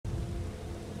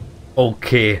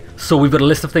Okay, so we've got a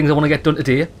list of things I want to get done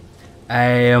today.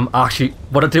 Actually,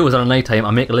 what I do is on a night time,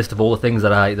 I make a list of all the things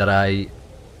that I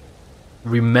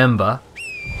remember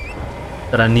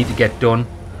that I need to get done.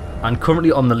 And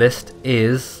currently on the list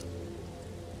is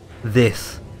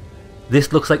this.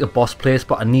 This looks like a boss place,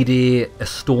 but I need a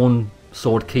stone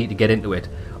sword key to get into it.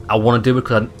 I want to do it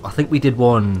because I think we did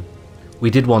one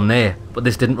there, but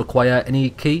this didn't require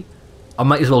any key. I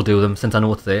might as well do them since I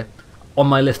know it's there. On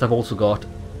my list I've also got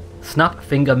Snap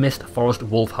Finger Mist Forest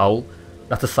Wolf Howl.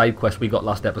 That's a side quest we got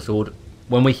last episode.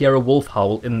 When we hear a wolf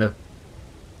howl in the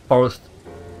forest,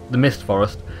 the mist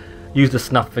forest, use the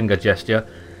snap finger gesture.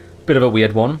 Bit of a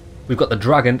weird one. We've got the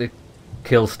dragon to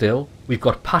kill still. We've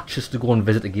got patches to go and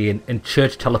visit again, and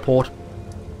church teleport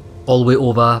all the way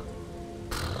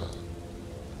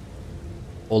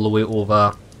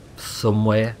over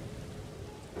somewhere.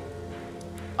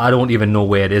 I don't even know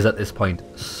where it is at this point.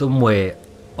 Somewhere.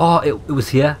 Oh, it was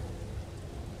here.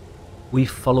 We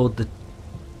followed the...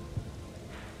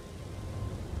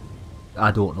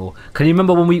 I don't know. Can you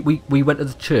remember when we went to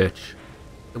the church?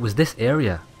 It was this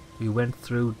area. We went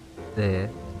through there.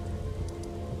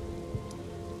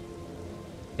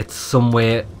 It's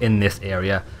somewhere in this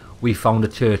area. We found a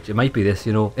church. It might be this,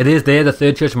 you know. It is there, the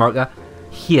third church marker.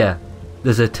 Here,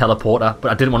 there's a teleporter.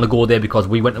 But I didn't want to go there because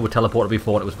we went to a teleporter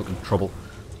before and it was fucking trouble.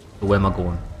 So where am I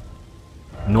going?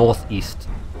 Northeast.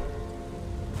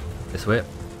 This way.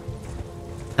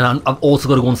 And I've also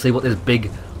got to go and see what this big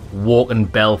walking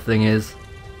bell thing is.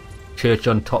 Church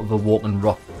on top of a walking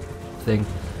rock thing.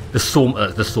 There's so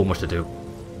much to do.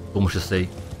 So much to see.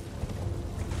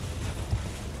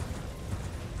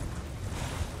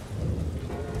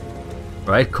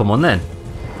 Right, come on then.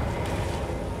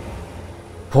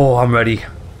 Oh, I'm ready.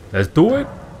 Let's do it.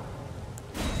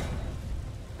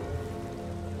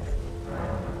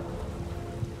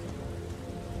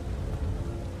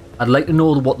 I'd like to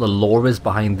know what the lore is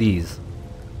behind these.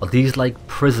 Are these like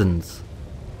prisons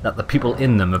that the people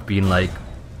in them have been like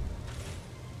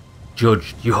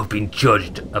judged? You have been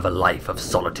judged of a life of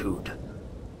solitude.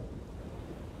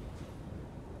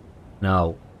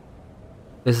 Now,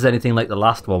 if this is anything like the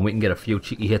last one, we can get a few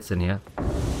cheeky hits in here.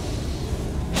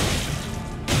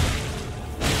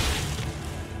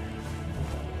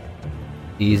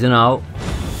 Easing out.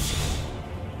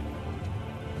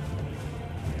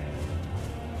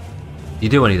 Do you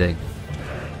do anything?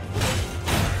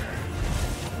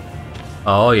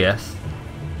 Oh, yes.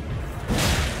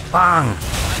 Bang!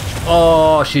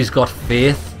 Oh, she's got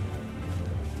faith.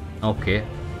 Okay.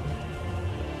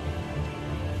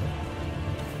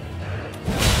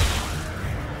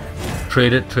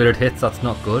 Traded hits, that's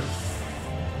not good.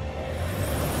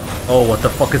 Oh, what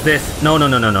the fuck is this? No.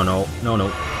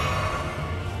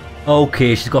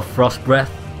 Okay, she's got frost breath.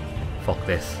 Fuck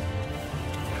this.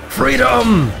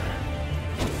 Freedom!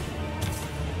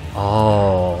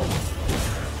 Oh.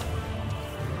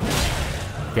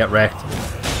 Get wrecked.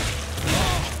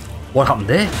 What happened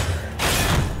there?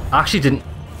 I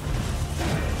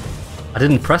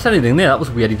didn't press anything there. That was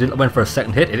weird. He went for a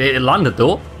second hit. It landed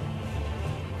though.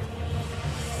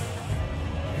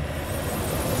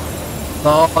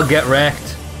 Oh, get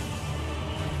wrecked.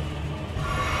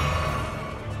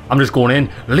 I'm just going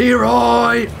in.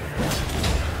 Leroy!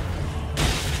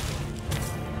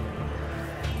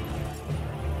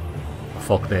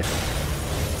 Fuck this.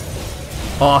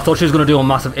 Oh, I thought she was going to do a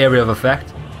massive area of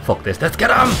effect. Fuck this. Let's get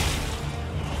him!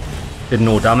 Did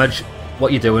no damage.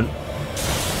 What are you doing?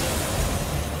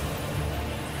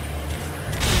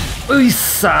 Ooh,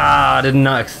 I did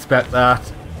not expect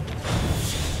that.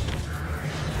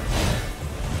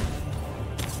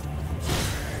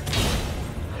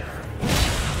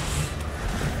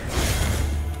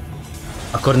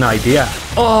 I got an idea.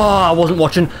 Oh, I wasn't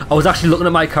watching. I was actually looking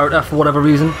at my character for whatever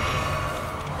reason.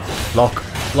 Lock,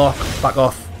 back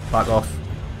off, back off.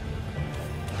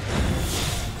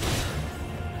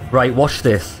 Right, watch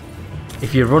this.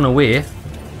 If you run away, I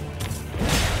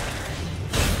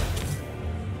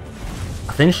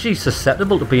think she's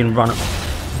susceptible to being run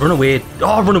away.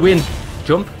 Oh, run away and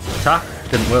jump, attack.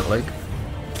 Didn't work like.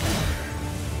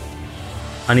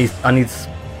 I need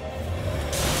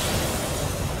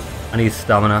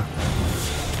stamina.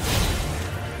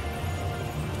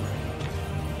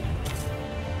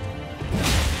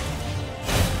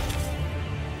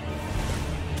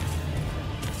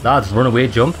 Lads, run away,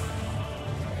 jump.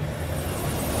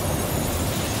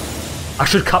 I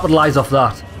should capitalise off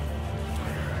that.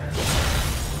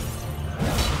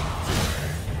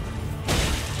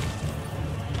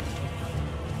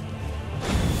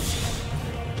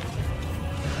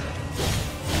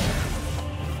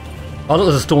 Oh look,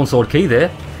 there's a stone sword key there.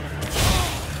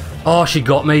 Oh, she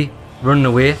got me. Running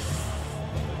away.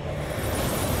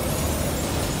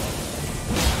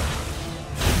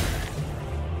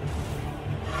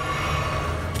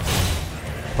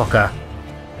 Fucker.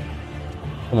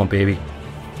 Come on, baby.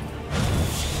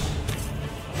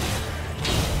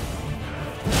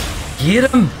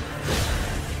 Get him!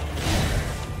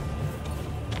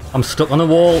 I'm stuck on the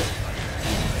wall.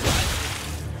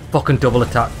 Fucking double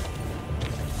attack.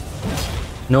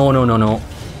 No, no, no, no.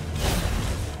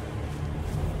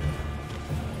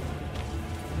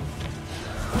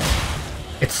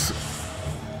 It's...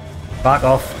 Back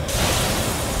off.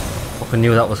 Fucking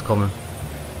knew that was coming.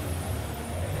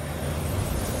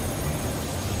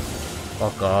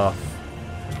 Fuck off.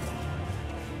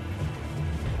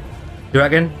 Do you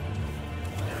reckon?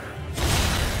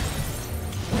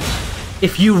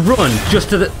 If you run just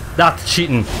to the... That's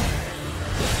cheating.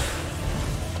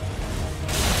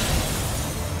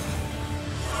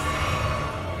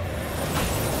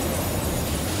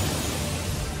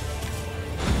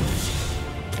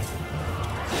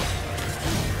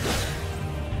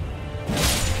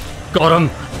 Got him!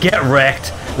 Get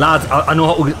wrecked! Lads, I know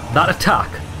how to...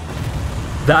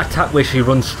 That attack where she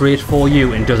runs straight for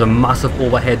you and does a massive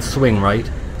overhead swing, right?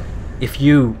 If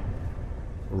you...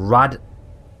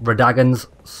 Radagon's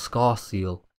Scar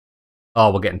Seal.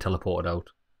 Oh, we're getting teleported out.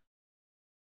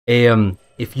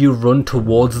 If you run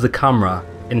towards the camera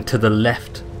and to the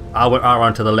left,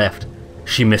 around to the left,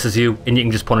 she misses you and you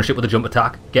can just punish it with a jump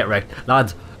attack. Get wrecked.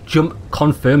 Lads,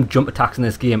 confirmed jump attacks in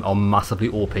this game are massively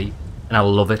OP and I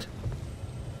love it.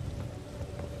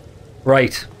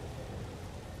 Right.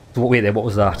 So wait there, what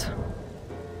was that?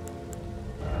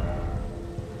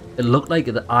 It looked like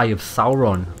the Eye of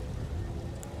Sauron.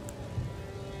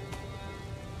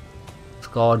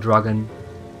 Scar Dragon.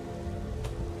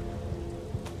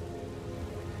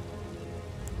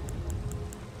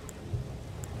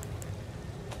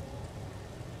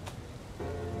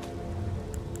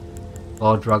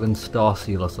 Scar Dragon Star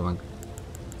Seal or something.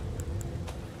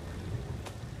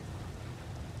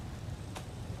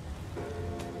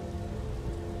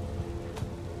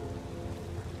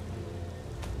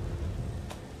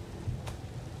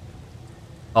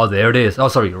 Oh, there it is. Oh,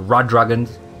 sorry.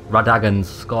 Radagon's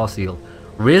Scar Seal.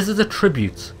 Raises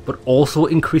attributes, but also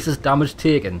increases damage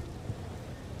taken.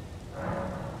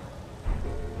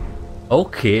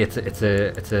 Okay, it's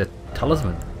a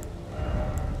talisman.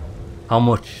 How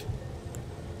much?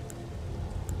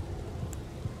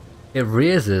 It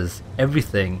raises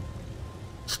everything.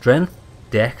 Strength,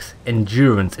 dex,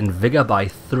 endurance, and vigor by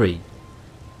 3.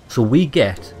 So we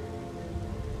get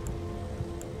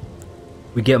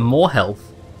more health.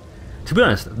 To be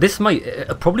honest, this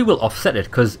probably will offset it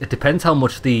because it depends how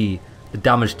much the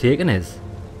damage taken is.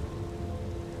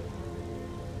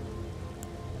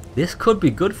 This could be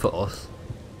good for us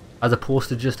as opposed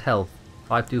to just health.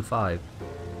 525,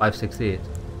 568.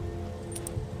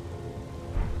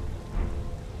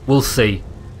 We'll see.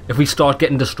 If we start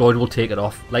getting destroyed, we'll take it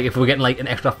off. Like if we're getting like an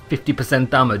extra 50%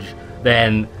 damage,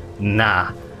 then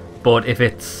nah. But if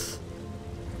it's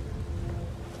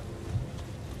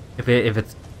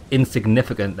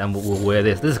insignificant, then we'll wear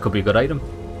this. This could be a good item.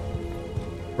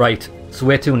 Right, so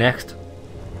where to next?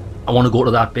 I want to go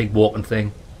to that big walking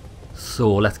thing.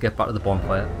 So let's get back to the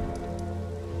bonfire.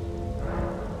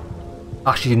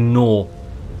 Actually, no.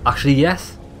 Actually,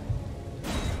 yes.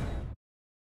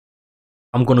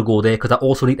 I'm going to go there because I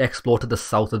also need to explore to the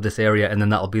south of this area and then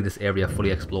that'll be this area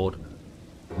fully explored.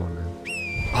 Come on, man.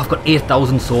 Oh, I've got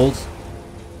 8,000 souls.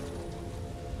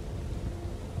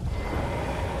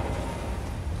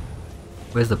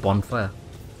 Where's the bonfire?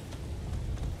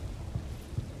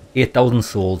 8,000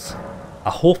 souls.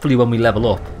 Hopefully when we level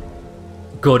up,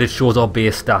 good, it shows our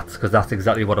base stats because that's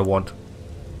exactly what I want.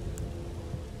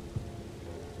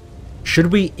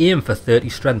 Should we aim for 30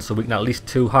 strength so we can at least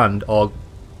two-hand or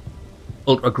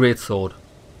ultra great sword?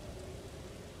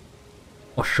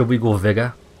 Or should we go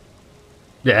vigor?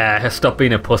 Yeah, stop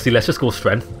being a pussy. Let's just go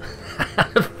strength.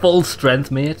 Full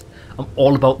strength, mate. I'm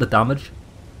all about the damage.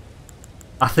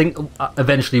 I think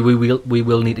eventually we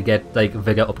will need to get like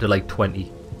vigor up to like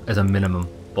 20 as a minimum,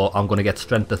 but I'm gonna get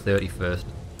strength to 30 first.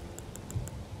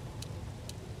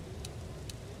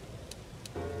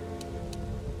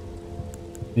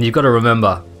 And you've got to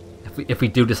remember, if we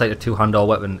do decide to two-hand our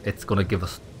weapon, it's gonna give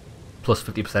us plus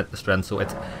 50% the strength, so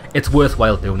it's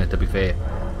worthwhile doing it, to be fair.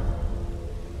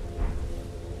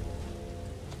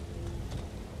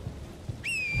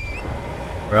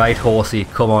 Right, horsey,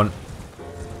 come on.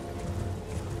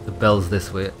 The bell's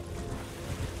this way.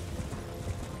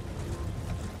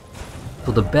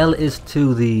 So the bell is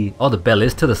to the... Oh, the bell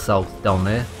is to the south, down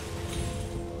there.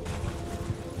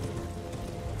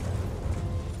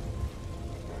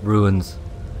 Ruins.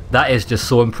 That is just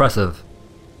so impressive.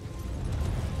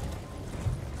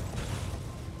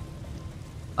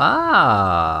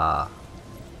 Ah!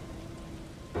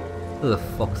 Who the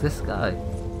fuck's this guy?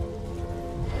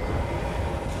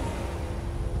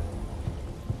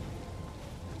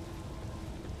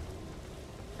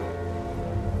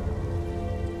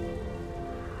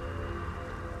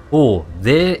 Oh,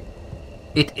 there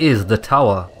it is, the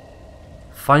tower.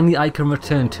 Finally I can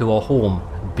return to our home,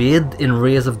 bathed in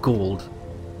rays of gold.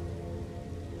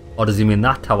 Or does he mean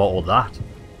that tower or that?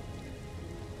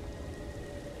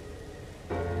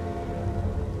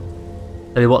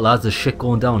 Tell you what lads, there's shit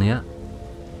going down here.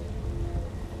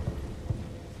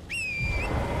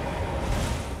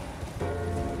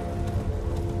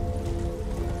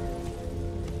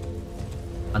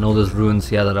 I know there's ruins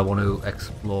here that I want to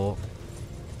explore.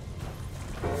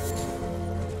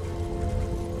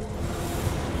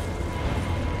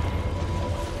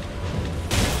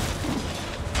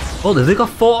 Oh, have they got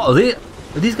four?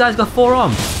 Have these guys got 4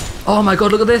 arms? Oh my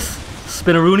god, look at this!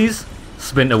 Spinneroonies.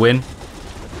 Spin to win.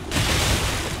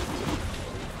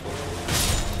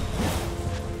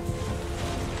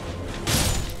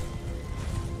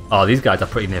 Oh, these guys are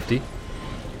pretty nifty.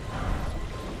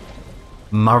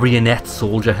 Marionette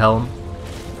soldier helm.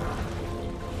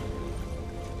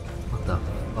 What the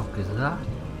fuck is that?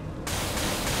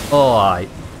 Oh, I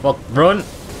fuck, run!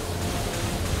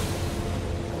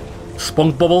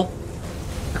 Spunk bubble.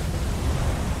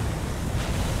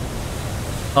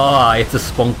 Ah, it's a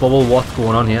spunk bubble. What's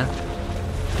going on here?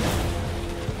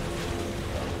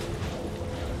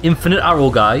 Infinite arrow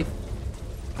guy.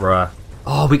 Bruh.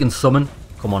 Oh, we can summon.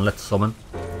 Come on, let's summon.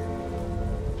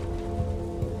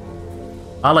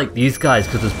 I like these guys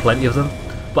because there's plenty of them.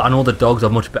 But I know the dogs are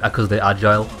much better because they're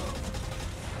agile.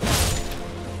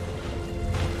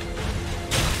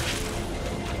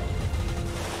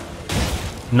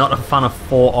 Not a fan of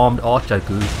 4-armed archer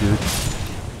goose, dude.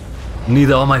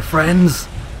 Neither are my friends.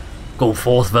 Go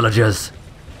forth, villagers.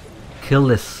 Kill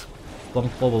this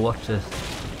spunk bubble. Watch this.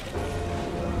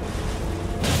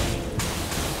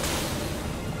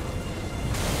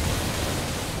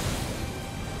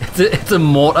 It's a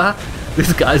mortar.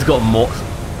 This guy's got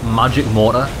magic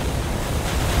mortar.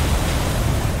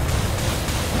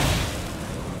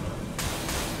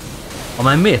 Are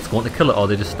my mates going to kill it or are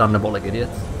they just standing about like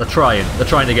idiots? They're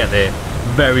trying to get there.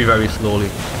 Very, very slowly.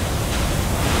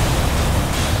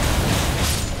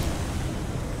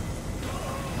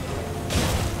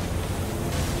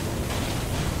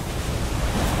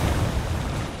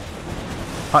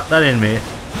 Pack that in, mate.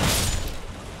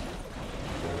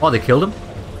 Oh, they killed him?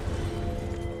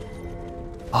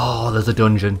 Oh, there's a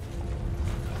dungeon.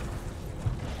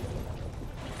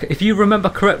 If you remember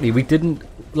correctly, we didn't...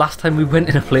 Last time we went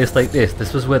in a place like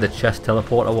this was where the chest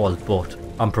teleporter was, but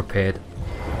I'm prepared.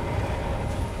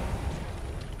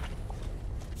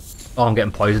 Oh, I'm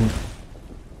getting poisoned.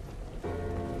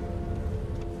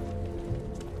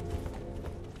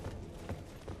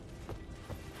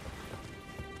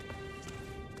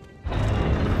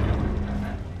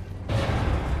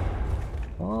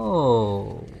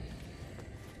 Oh.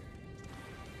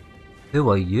 Who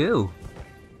are you?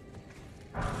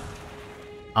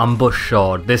 Ambush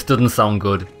shard. This doesn't sound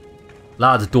good.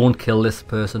 Lads, don't kill this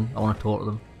person. I want to talk to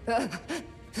them.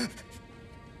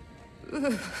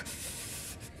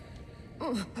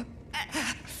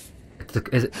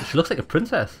 She looks like a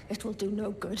princess. It will do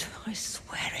no good, I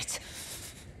swear it.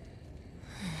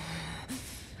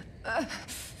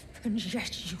 And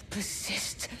yet you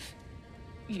persist.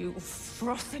 You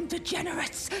frothing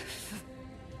degenerates.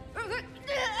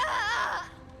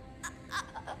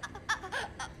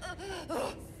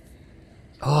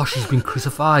 Oh, she's been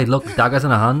crucified. Look, daggers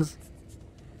in her hands.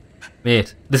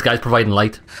 Mate, this guy's providing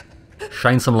light.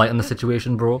 Shine some light on the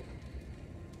situation, bro.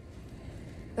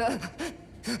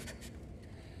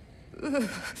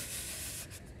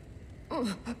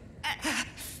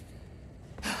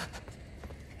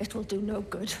 It will do no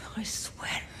good, I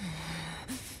swear.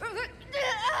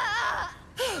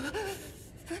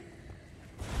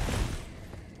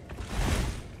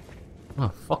 Oh,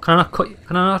 fuck, can I not cut you?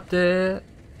 Can I not,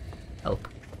 help?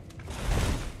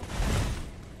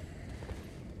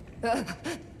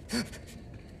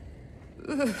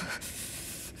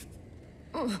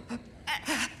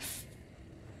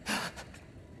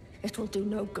 It will do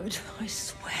no good, I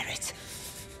swear it.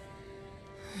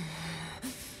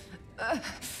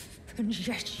 And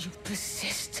yet you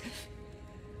persist.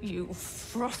 You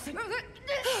frothing...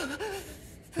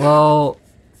 Well...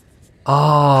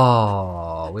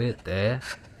 Oh, wait there.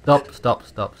 Stop.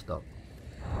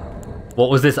 What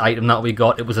was this item that we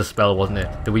got? It was a spell, wasn't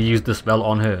it? Did we use the spell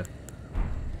on her?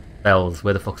 Spells.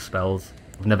 Where the fuck's spells?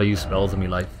 I've never used spells in my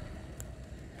life.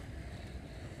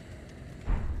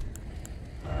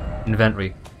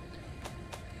 Inventory.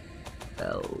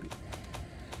 Spell.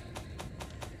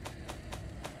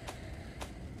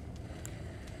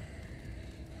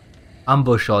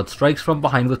 Ambush shot. Strikes from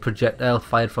behind with projectile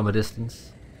fired from a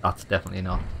distance. That's definitely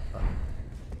not.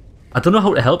 I don't know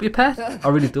how to help you, pet. I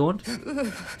really don't.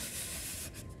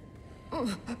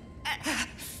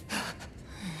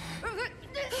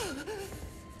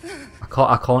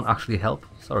 I can't actually help.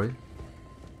 Sorry.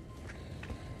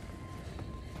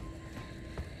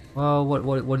 Well,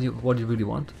 what do you really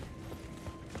want?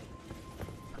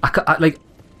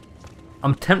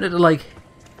 I'm tempted to like.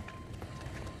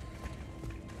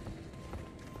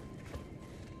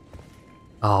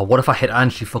 Oh, what if I hit her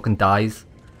and she fucking dies?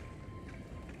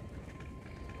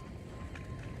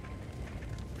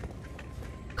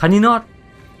 Can you not?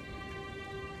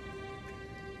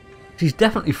 She's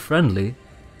definitely friendly.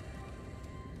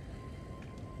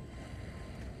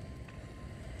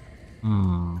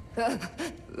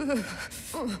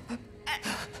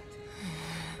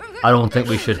 I don't think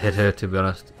we should hit her, to be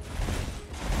honest.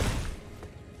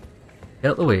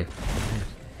 Get out the way.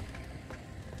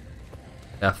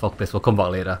 Yeah, fuck this. We'll come back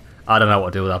later. I don't know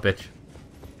what to do with that bitch.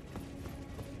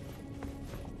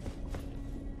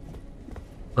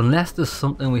 Unless there's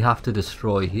something we have to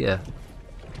destroy here.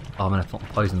 Oh, I'm in a fucking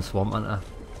poison swamp, aren't I?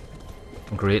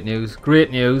 Great news.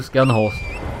 Great news. Get on the horse.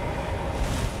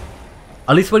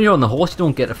 At least when you're on the horse, you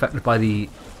don't get affected by the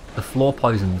floor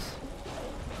poisons.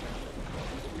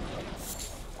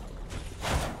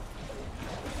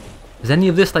 Is any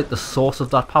of this like the source of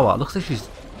that power? It looks like she's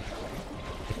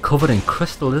covered in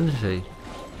crystal, isn't she?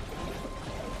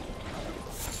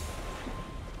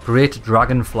 Great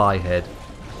dragonfly head.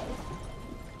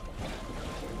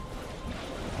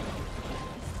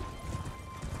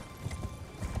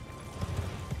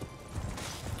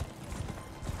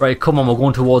 Right, come on, we're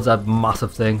going towards that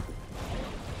massive thing.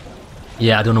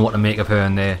 Yeah, I don't know what to make of her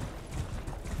in there.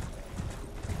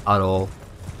 At all.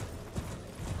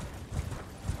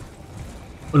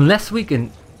 Unless we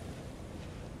can...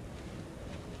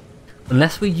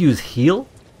 Unless we use heal?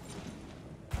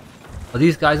 Are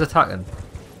these guys attacking?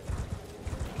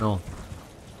 No.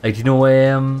 Like, do you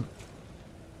know,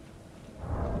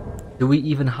 do we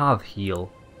even have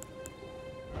heal?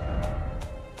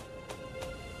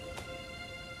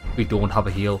 We don't have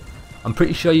a heal. I'm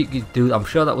pretty sure you could do... I'm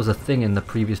sure that was a thing in the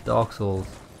previous Dark Souls.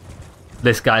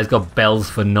 This guy's got bells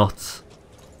for nuts.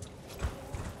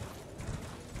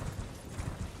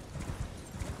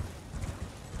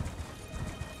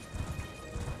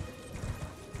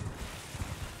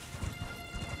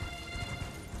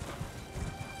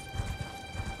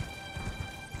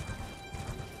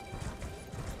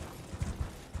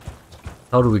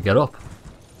 How do we get up?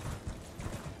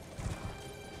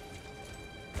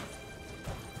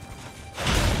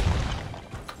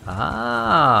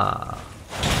 Ah.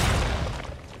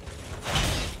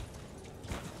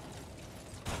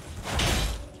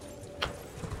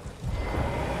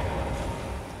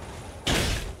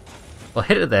 Well,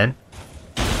 hit it then.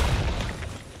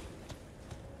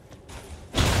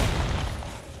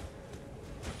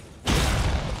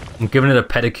 I'm giving it a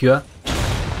pedicure.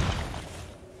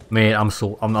 Mate, I'm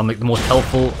like the most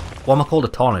helpful. What am I called? A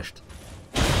tarnished.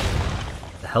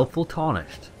 The helpful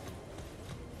tarnished.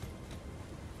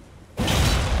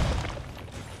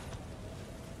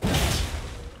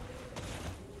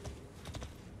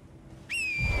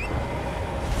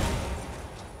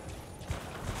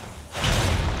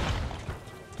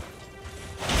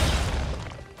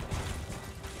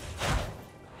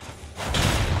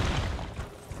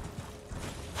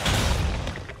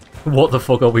 What the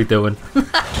fuck are we doing?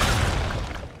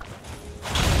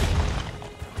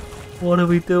 What are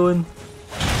we doing?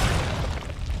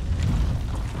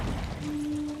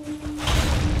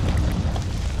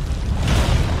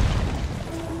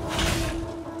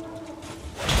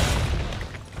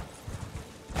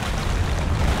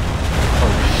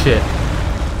 Oh shit.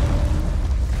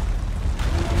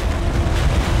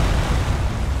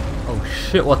 Oh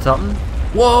shit, what's happening?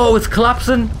 Whoa, it's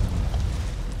collapsing!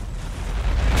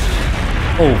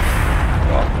 Oh,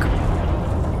 fuck.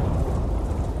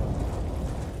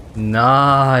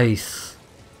 Nice.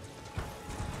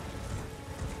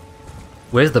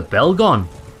 Where's the bell gone?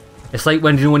 It's like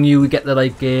when you get the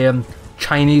like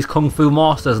Chinese kung fu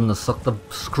masters and they suck the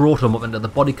scrotum up into the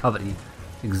body cavity.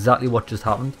 Exactly what just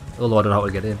happened. Although I don't know how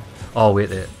to get in. Oh wait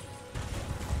there.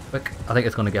 Quick, I think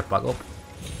it's gonna get back up.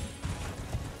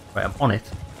 Right, I'm on it.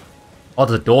 Oh,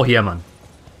 there's a door here, man.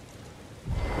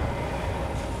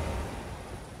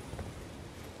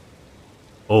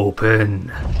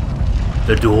 Open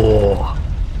the door.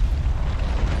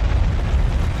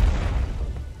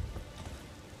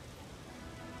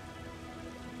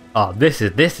 Oh, this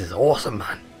is awesome,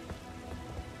 man.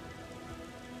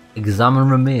 Examine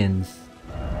remains.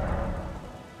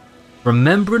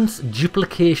 Remembrance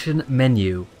duplication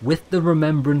menu. With the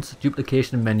remembrance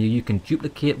duplication menu, you can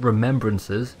duplicate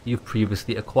remembrances you've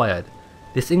previously acquired.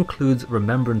 This includes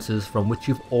remembrances from which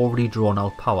you've already drawn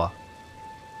out power.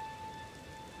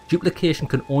 Duplication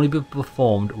can only be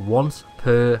performed once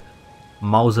per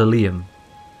mausoleum.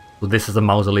 So this is a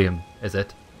mausoleum, is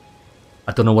it?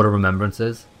 I don't know what a remembrance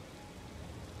is,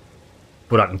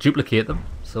 but I can duplicate them.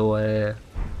 So,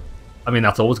 I mean,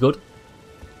 that's always good.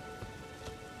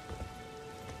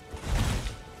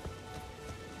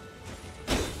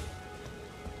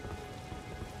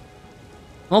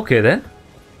 Okay then.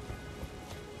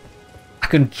 I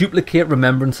can duplicate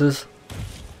remembrances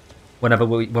when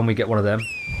we get one of them.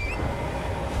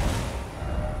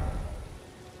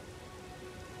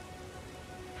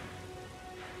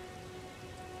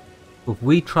 If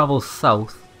we travel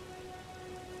south,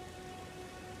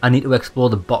 I need to explore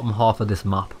the bottom half of this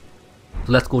map.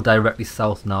 So let's go directly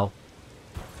south now.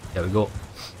 There we go.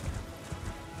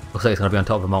 Looks like it's going to be on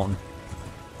top of a mountain.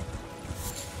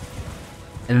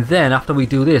 And then after we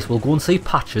do this, we'll go and see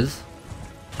Patches,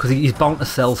 because he's bound to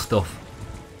sell stuff.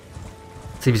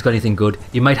 See if he's got anything good.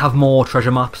 He might have more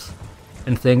treasure maps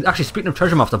and things. Actually, speaking of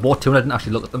treasure maps, I bought 2 and I didn't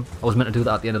actually look at them. I was meant to do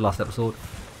that at the end of the last episode.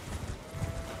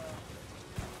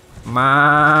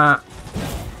 Ma.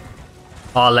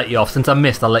 Oh, I'll let you off. Since I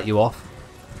missed, I'll let you off.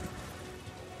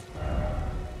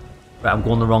 Right, I'm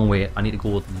going the wrong way. I need to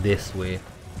go this way.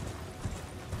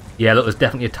 Yeah, look, there's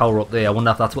definitely a tower up there. I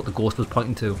wonder if that's what the ghost was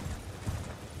pointing to.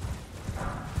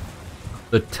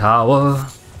 The tower.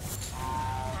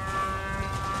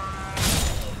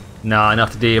 Nah,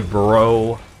 not today,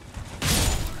 bro.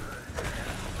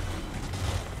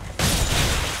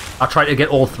 I tried to get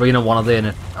all 3 in one of there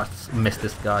and I missed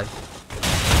this guy.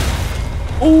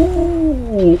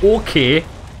 Ooh, okay.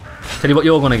 Tell you what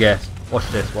you're gonna get. Watch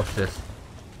this, watch this.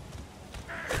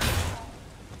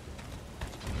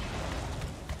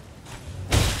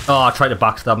 Oh, I tried to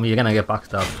backstab me. You're gonna get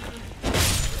backstabbed.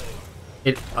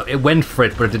 It went for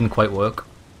it, but it didn't quite work.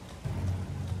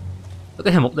 Look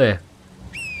at him up there.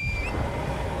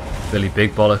 Really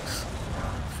big bollocks.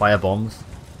 Fire bombs.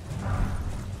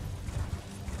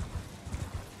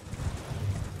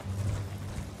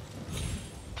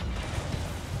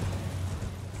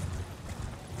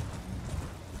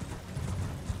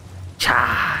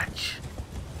 Charge!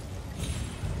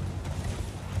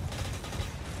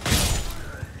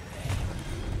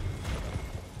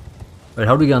 Wait,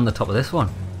 how do we get on the top of this one?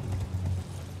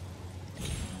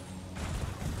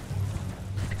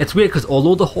 It's weird because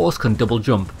although the horse can double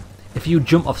jump, if you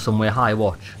jump off somewhere high,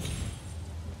 watch.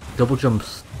 Double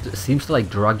jumps seems to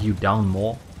like drag you down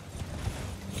more.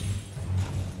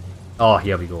 Oh,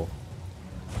 here we go.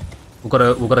 We've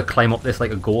got to climb up this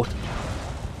like a goat.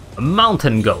 A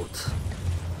mountain goat.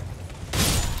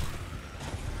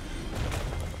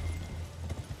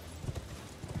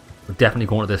 We're definitely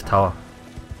going to this tower.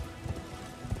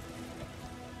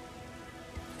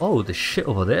 Oh, there's shit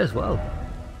over there as well.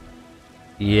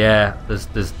 Yeah, there's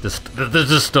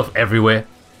just stuff everywhere.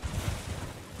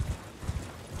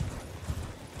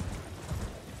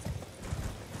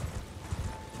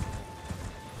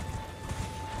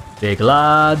 Big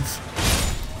lads.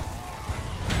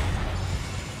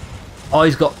 Oh,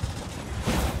 he's got.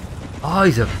 Oh,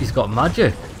 he's got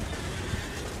magic.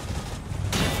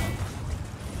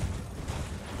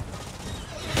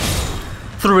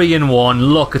 Three in one.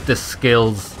 Look at the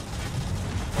skills.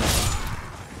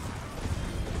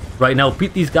 Right now,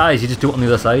 beat these guys. You just do it on the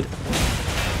other side.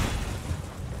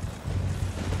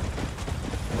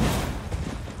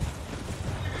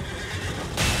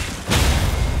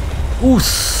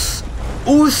 Oos!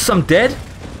 Oos! I'm dead.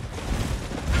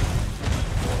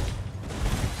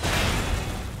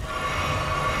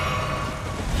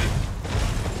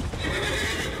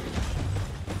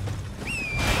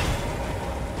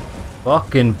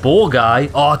 Fucking boar guy.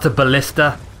 Oh, it's a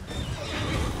ballista.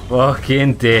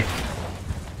 Fucking dick.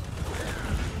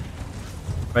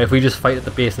 Right, if we just fight at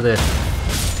the base of this.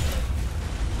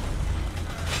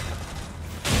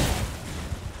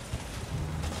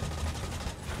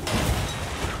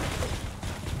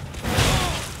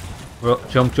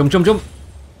 Jump, jump, jump, jump.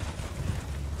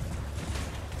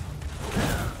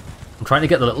 I'm trying to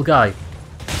get the little guy.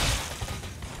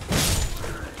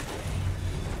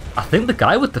 I think the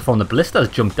guy with from the ballistas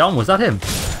jumped down. Was that him?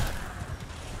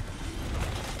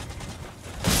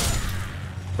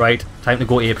 Right, time to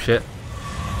go apeshit.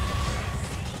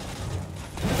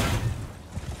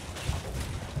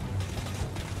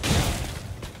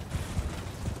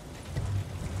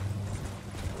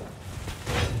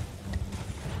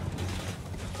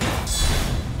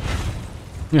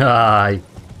 Aye.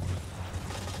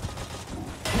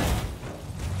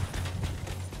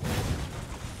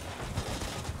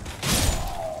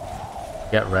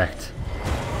 Get wrecked.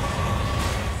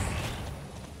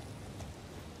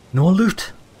 No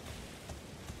loot.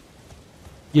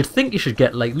 You'd think you should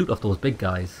get like loot off those big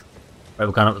guys. Right,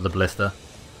 we're going up to the blister.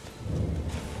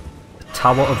 The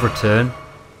Tower of Return.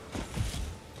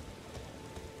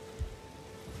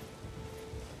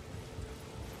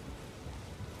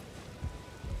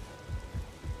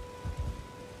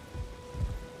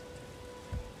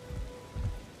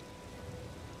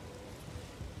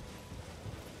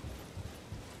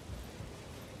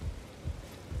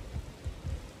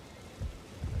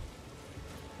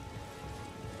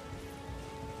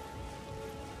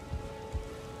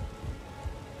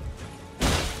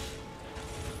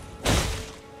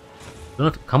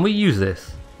 Can we use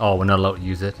this? Oh, we're not allowed to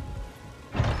use it.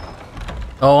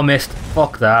 Oh, I missed.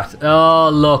 Fuck that. Oh,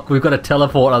 look, we've got a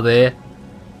teleporter there.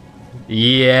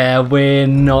 Yeah, we're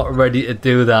not ready to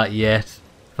do that yet.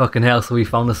 Fucking hell, so we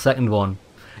found a second one.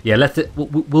 Yeah,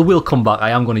 we'll come back.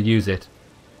 I am going to use it.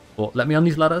 But let me on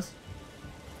these ladders.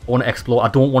 I want to explore. I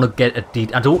don't want to get a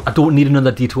detour. I don't need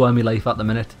another detour in my life at the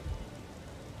minute.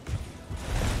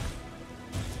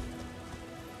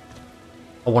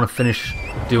 I want to finish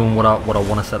doing what I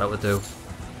want to set out to do.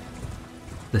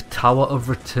 The Tower of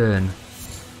Return.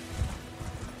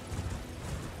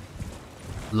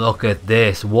 Look at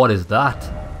this. What is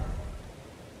that?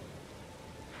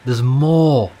 There's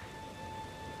more.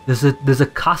 There's a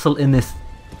castle in this.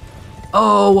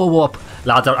 Oh, whoa, whoa.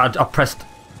 Lads,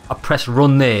 I pressed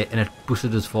run there and it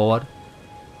boosted us forward.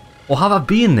 Or have I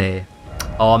been there?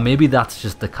 Oh, maybe that's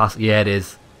just the castle. Yeah, it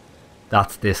is.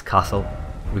 That's this castle.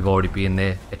 We've already been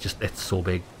there. It's so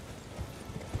big.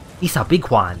 It's a big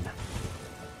one.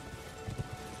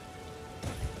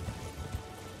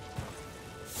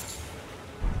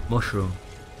 Mushroom.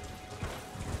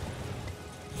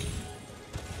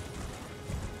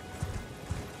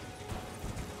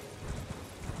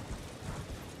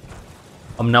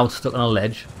 I'm now stuck on a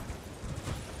ledge.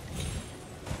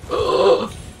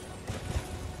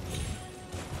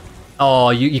 Oh,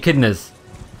 you kidding us?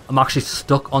 I'm actually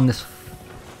stuck on this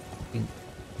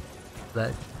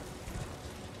ledge.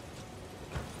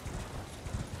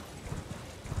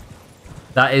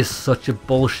 That is such a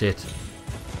bullshit.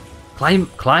 Climb,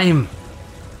 climb.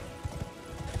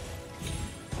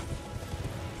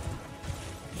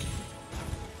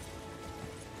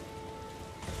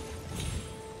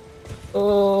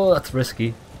 Oh, that's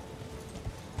risky.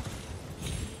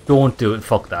 Don't do it.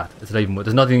 Fuck that. It's not even.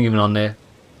 There's nothing even on there,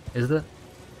 is there?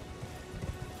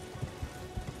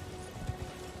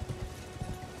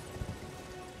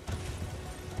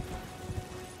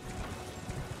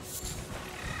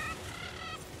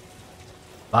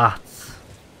 Bats.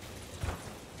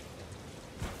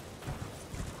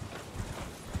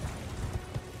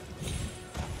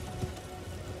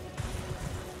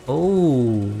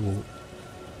 Oh.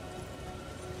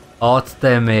 Oh, it's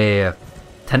them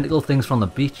tentacle things from the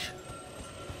beach.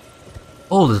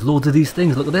 Oh, there's loads of these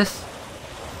things. Look at this.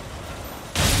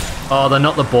 Oh, they're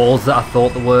not the balls that I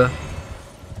thought they were.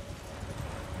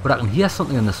 But I can hear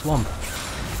something in the swamp.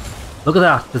 Look at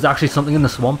that. There's actually something in the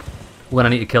swamp. We're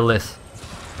going to need to kill this.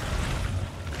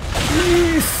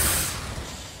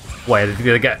 Wait, did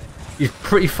you get? He's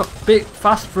pretty big,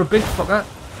 fast for a big fucker.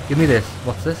 Give me this.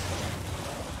 What's this?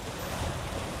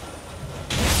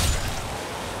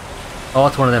 Oh,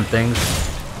 it's one of them things.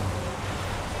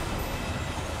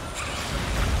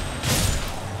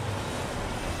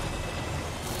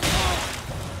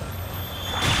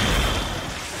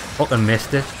 Fucking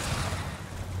missed it.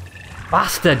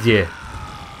 Bastard, you.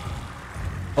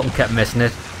 Fucking kept missing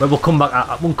it. But we'll come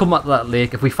back. We'll come back to that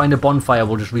lake. If we find a bonfire,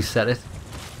 we'll just reset it.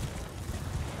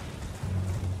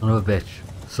 Son of a bitch.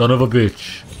 Son of a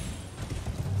bitch.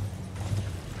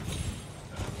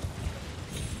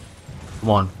 Come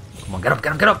on. Come on, get up,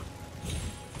 get up, get up!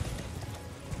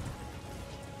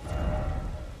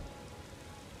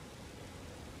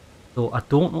 So, I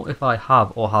don't know if I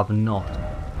have or have not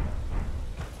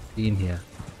been here.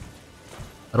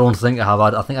 I don't think I have.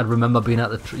 I think I'd remember being at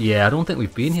the tree. Yeah, I don't think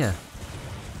we've been here.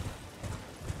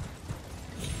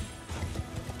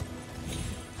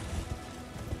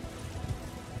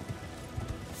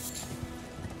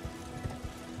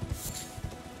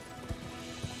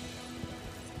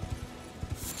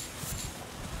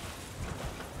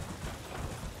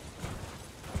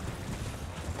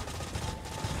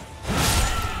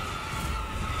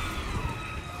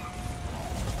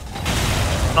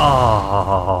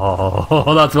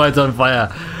 Oh, that's why it's on fire.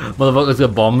 Motherfuckers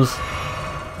got bombs.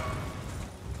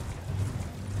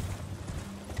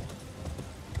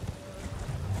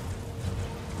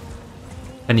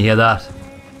 Can you hear that?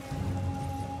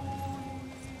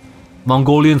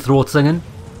 Mongolian throat singing.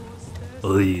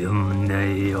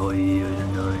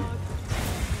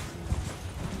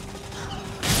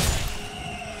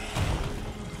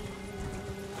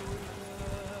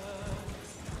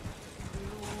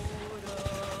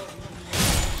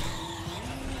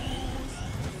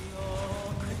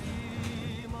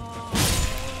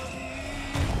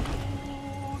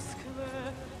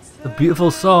 A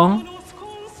beautiful song.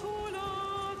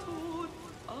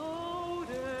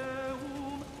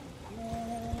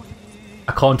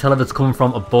 I can't tell if it's coming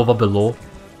from above or below.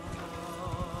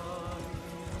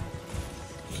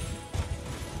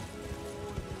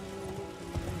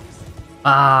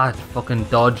 Ah, fucking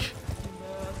dodge.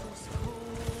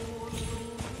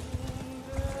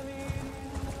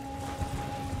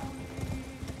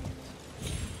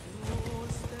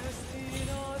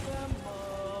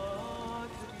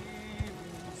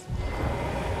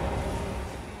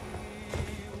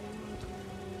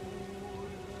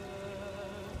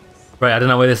 Right, I don't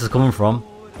know where this is coming from.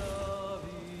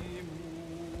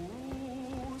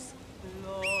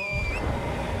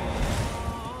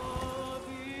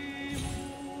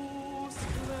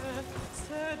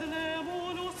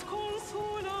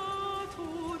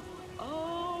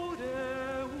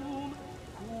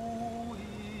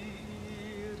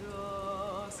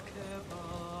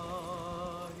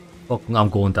 Fucking, I'm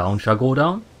going down. Should I go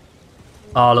down?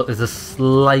 Oh, look, there's a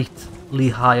slightly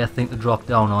higher thing to drop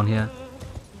down on here.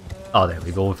 Oh, there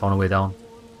we go. We found a way down.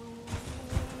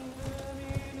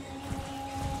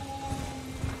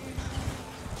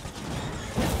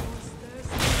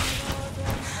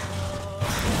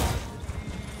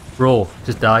 Bro,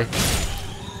 just die.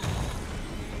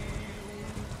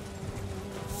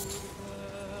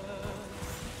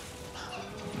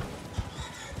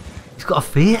 He's got a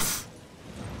face.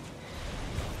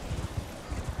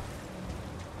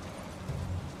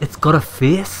 It's got a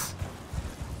face.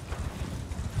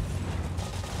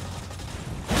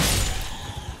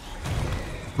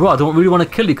 Bro, I don't really want to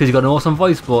kill you because you got an awesome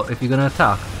voice, but if you're going to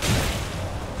attack.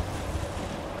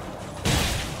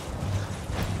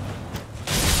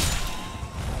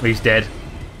 He's dead.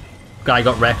 Guy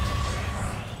got wrecked.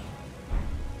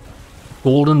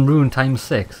 Golden Rune times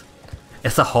 6.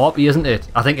 It's a harpy, isn't it?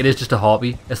 I think it is just a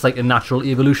harpy. It's like a natural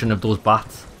evolution of those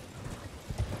bats.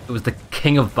 It was the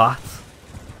king of bats.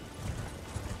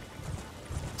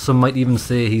 Some might even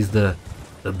say he's the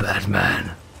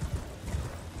Batman.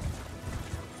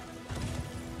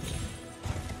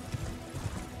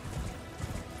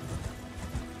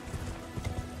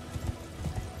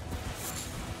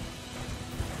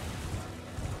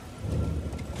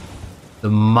 The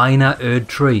minor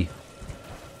Erdtree.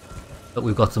 Look,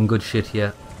 we've got some good shit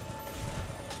here.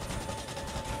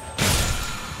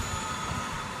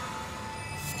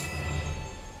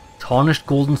 Tarnished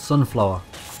golden sunflower.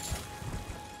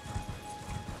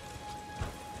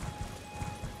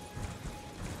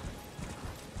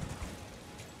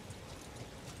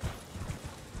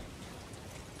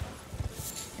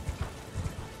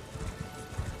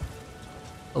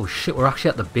 Oh shit, we're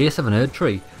actually at the base of an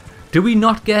Erdtree. Do we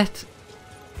not get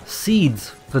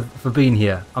seeds for being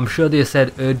here? I'm sure they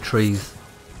said Erdtrees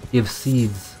give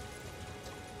seeds.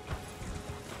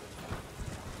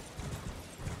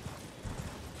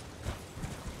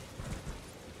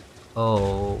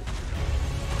 Oh.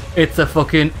 It's a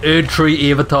fucking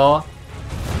Erdtree avatar.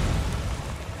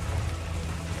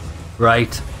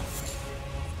 Right.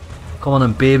 Come on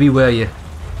then, baby, where are you?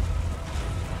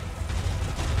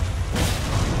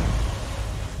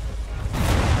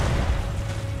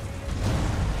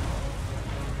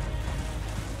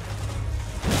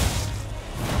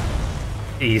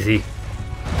 Easy.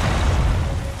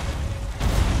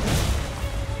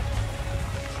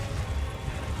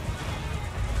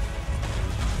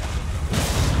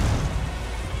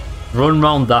 Run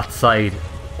round that side.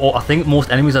 Oh, I think most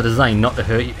enemies are designed not to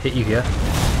hit you here.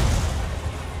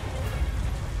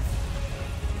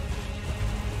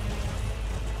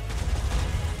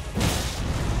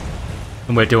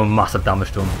 And we're doing massive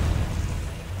damage to them.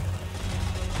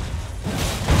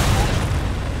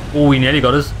 Oh, he nearly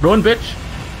got us. Run, bitch!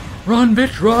 Run,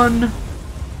 bitch, run!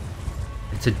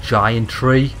 It's a giant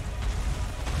tree.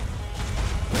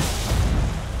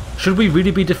 Should we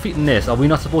really be defeating this? Are we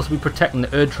not supposed to be protecting the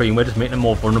Erdtree and we're just making it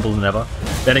more vulnerable than ever?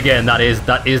 Then again, that is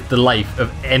the life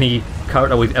of any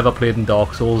character we've ever played in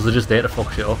Dark Souls. They're just there to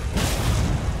fuck shit up.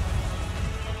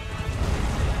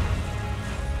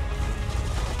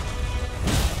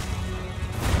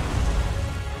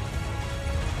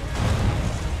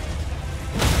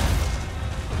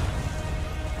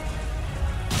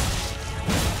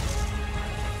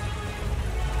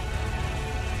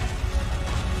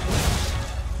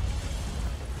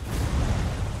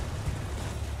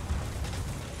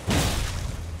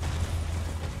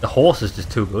 horse is just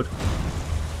too good.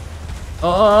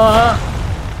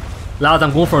 Lads,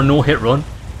 I'm going for a no-hit run.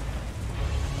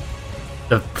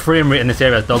 The frame rate in this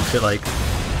area is dog shit like.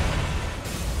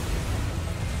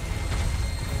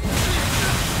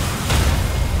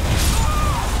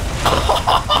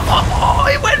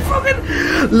 He went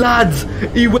fucking... Lads,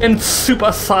 he went super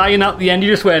saiyan at the end. He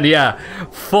just went, yeah,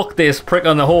 fuck this prick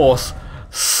on the horse.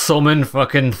 Summon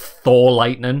fucking Thor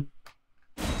lightning.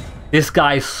 This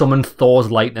guy summoned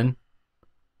Thor's lightning.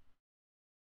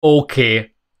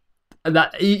 Okay.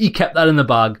 That he kept that in the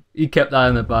bag. He kept that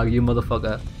in the bag, you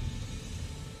motherfucker.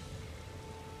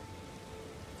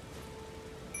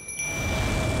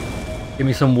 Give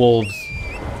me some wolves.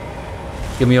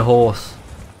 Give me a horse.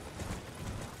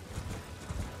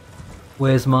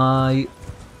 Where's my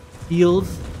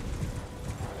heals?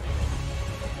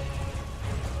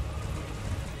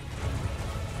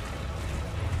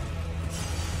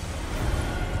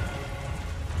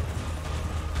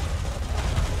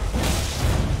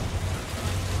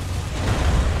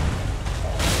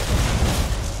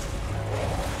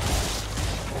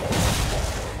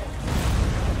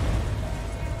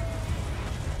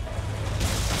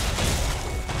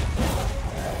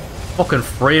 Fucking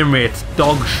frame rate's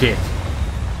dog shit.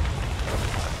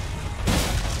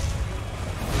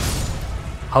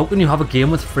 How can you have a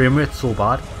game with frame rate so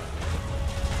bad?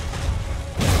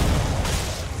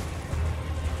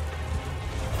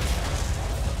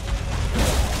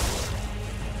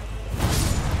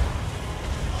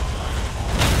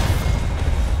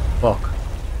 Fuck.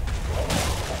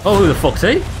 Oh, who the fuck's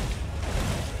he?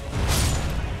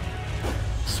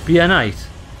 Spear Knight.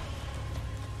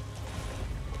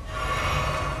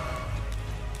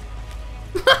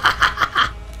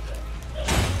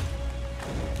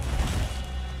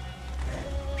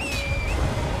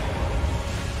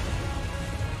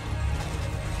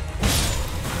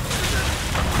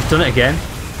 Done it again.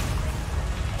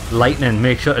 Lightning,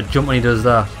 make sure to jump when he does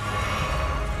that.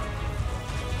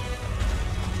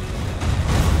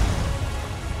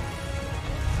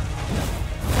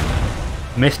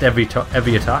 Missed every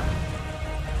attack.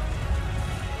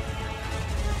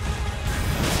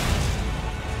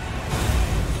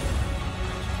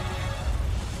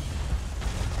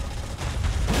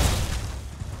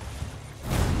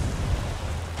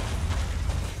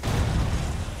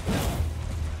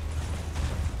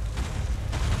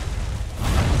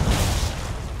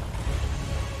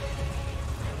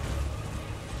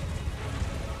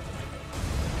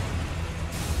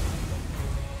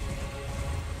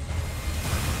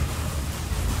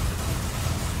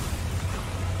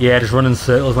 Yeah, just run in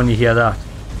circles when you hear that.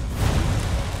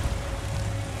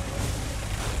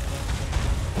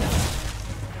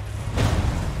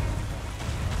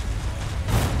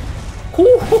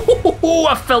 Ooh,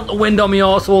 I felt the wind on my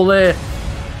arsehole there.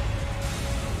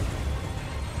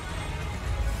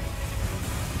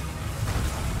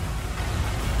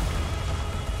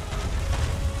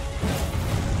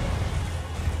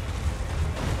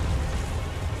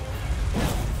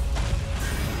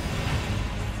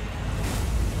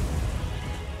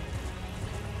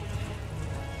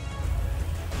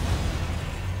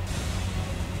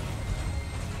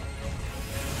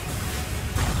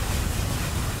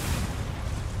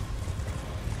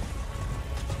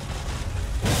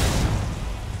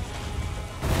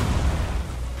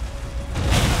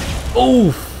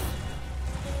 Oof!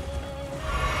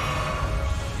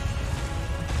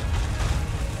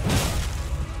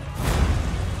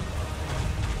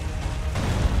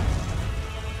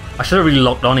 I should have really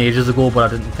locked on ages ago,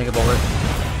 but I didn't think about it.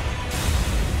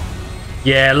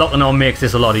 Yeah, locking on makes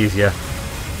this a lot easier.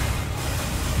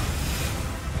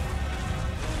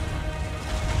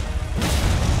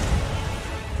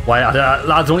 Why,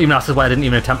 lads, don't even ask us why I didn't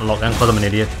even attempt to lock in, because I'm an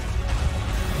idiot.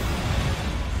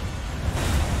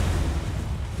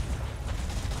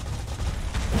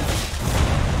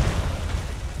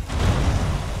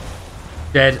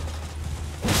 Dead.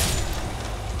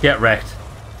 Get wrecked.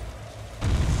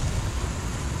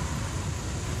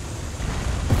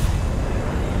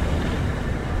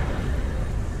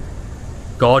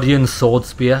 Guardian Sword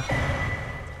Spear.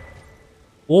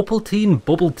 Opaltine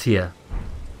Bubble Tear.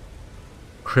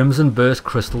 Crimson Burst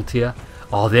Crystal Tear.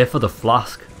 Oh, they're for the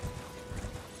flask.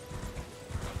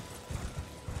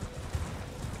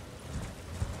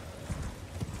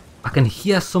 I can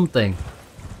hear something.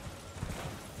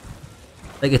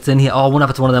 Like it's in here. Oh, I wonder if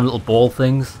it's one of them little ball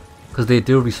things. Because they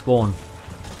do respawn.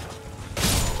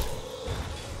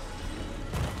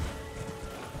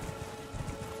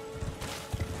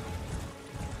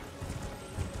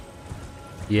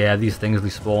 Yeah, these things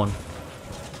respawn.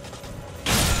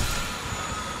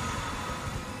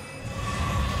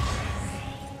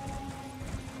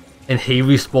 And he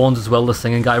respawns as well, the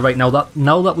singing guy. Right, now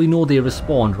that we know they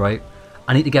respawned, right,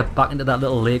 I need to get back into that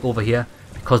little lake over here,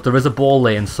 because there is a ball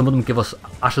there and some of them give us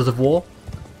Ashes of War.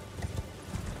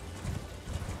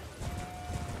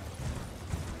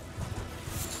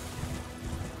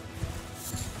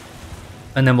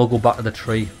 And then we'll go back to the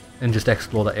tree and just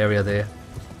explore that area there.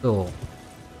 So,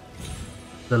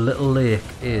 the little lake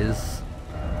is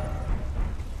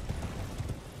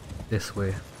this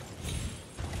way.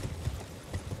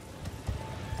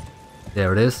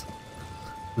 There it is.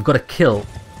 We've got to kill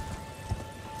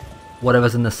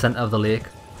whatever's in the center of the lake.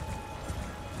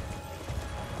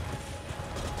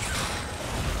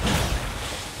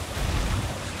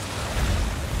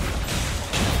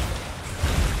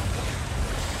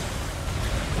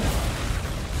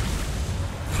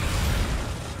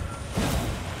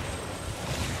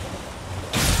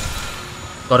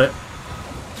 Got it.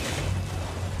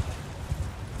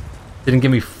 Didn't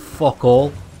give me fuck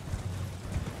all.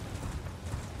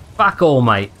 Fuck all,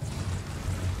 mate.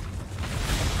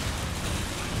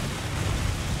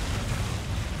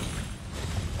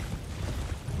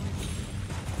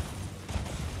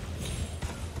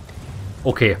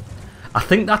 Okay. I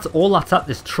think that's all that's at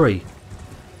this tree.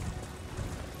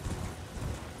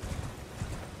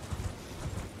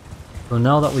 So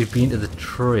now that we've been to the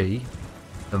tree,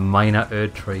 the minor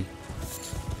Erdtree,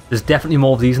 there's definitely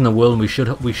more of these in the world, and we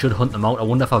should hunt them out. I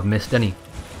wonder if I've missed any.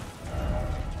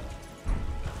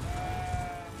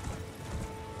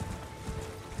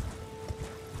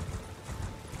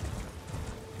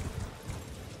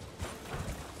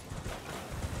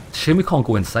 Shame we can't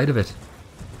go inside of it.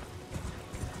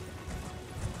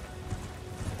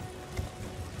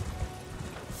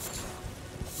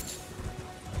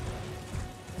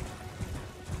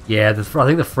 Yeah, I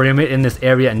think the frame rate in this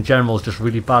area in general is just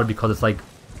really bad because it's like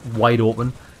wide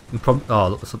open. Oh,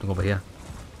 look, there's something over here.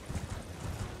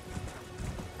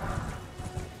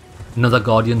 Another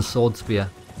Guardian Sword Spear.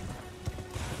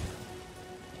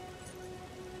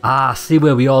 Ah, see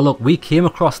where we are. Look, we came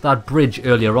across that bridge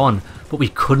earlier on, but we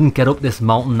couldn't get up this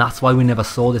mountain. That's why we never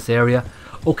saw this area.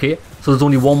 Okay, so there's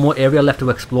only one more area left to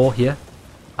explore here,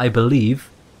 I believe.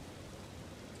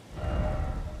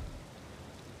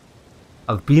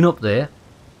 I've been up there.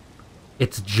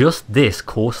 It's just this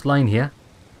coastline here.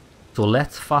 So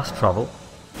let's fast travel.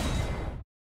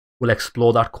 We'll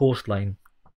explore that coastline.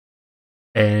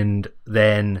 And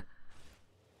then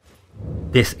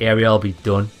this area will be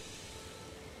done.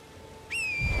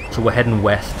 So we're heading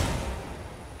west.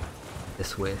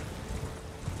 This way.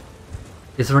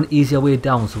 Is there an easier way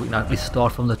down so we can actually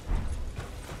start from the...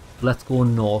 Let's go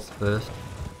north first.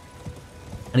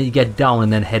 I need to get down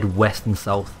and then head west and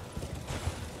south.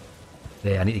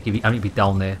 There, I need to be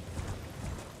down there.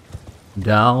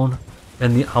 Down.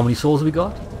 And how many souls have we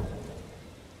got?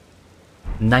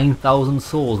 9,000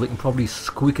 souls. We can probably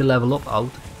squeak a level up out.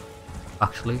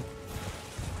 Actually.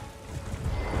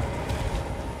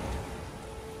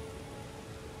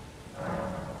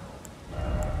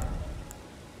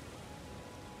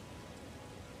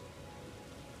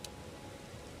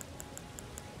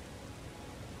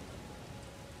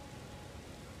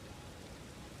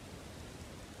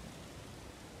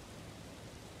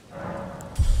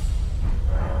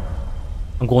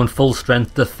 I'm going full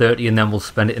strength to 30 and then we'll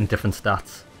spend it in different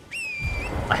stats.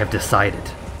 I have decided.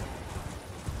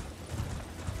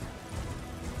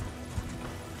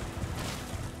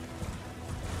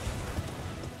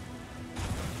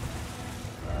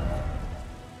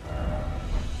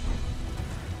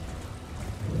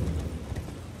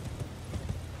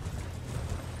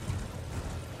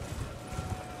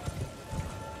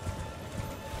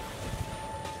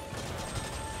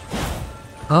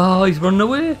 Oh, he's running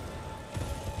away.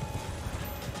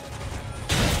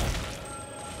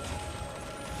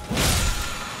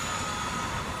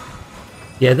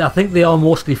 Yeah, I think they are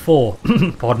mostly for,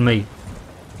 pardon me,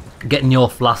 getting your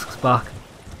flasks back.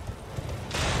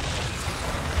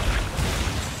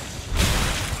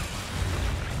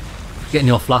 Getting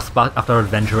your flasks back after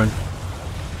adventuring.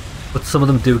 But some of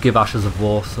them do give Ashes of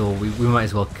War, so we might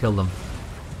as well kill them.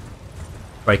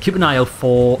 Right, keep an eye out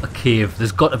for a cave.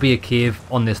 There's got to be a cave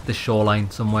on this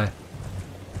shoreline somewhere.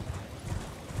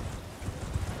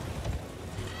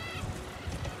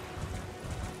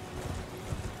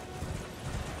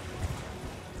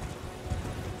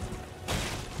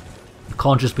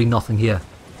 Can't just be nothing here.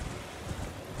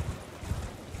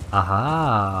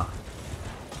 Aha.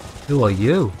 Who are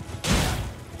you?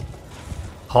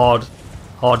 Hard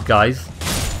guys.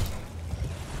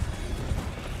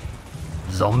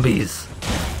 Zombies.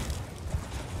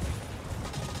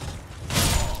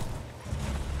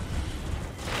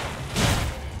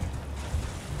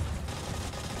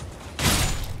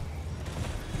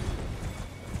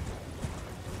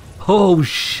 Oh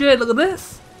shit, look at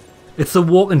this. It's The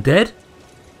Walking Dead.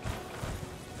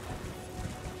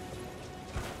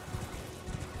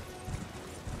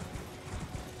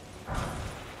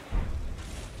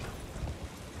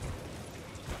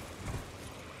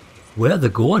 Where are they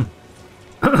going?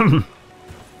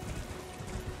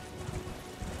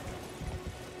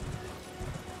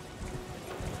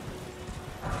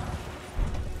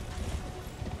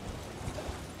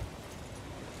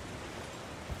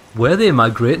 Where are they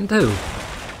migrating to?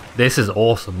 This is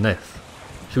awesome, this.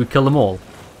 Should we kill them all?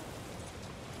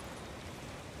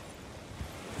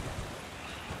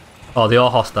 Oh, they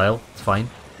are hostile. It's fine.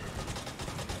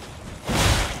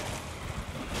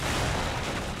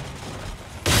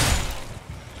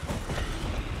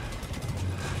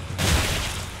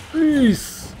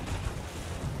 Peace.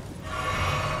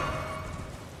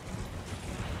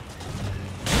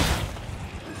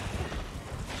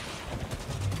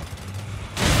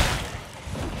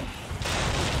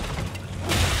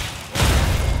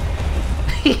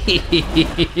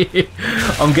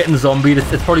 I'm getting zombied.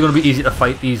 It's probably going to be easy to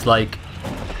fight these, like...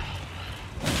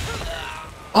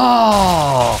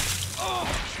 Oh!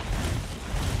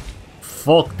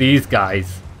 Fuck these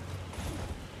guys.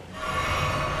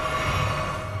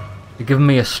 You're giving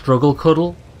me a struggle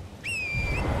cuddle?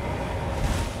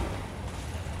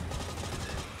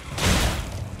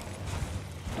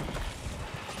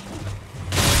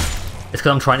 It's because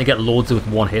I'm trying to get loads with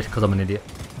one hit because I'm an idiot.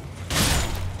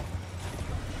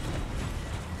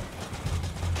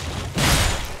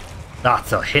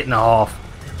 That's a hit and a half.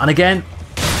 And again,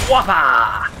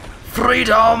 whopper!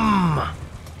 Freedom!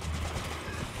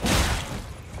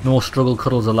 No struggle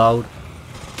cuddles allowed.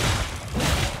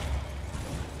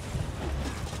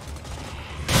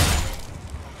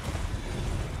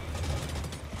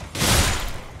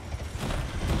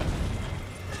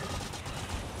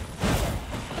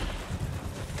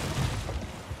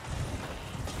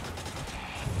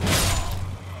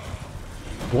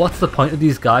 What's the point of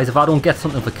these guys? If I don't get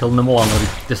something for killing them all, I'm going to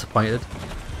be disappointed.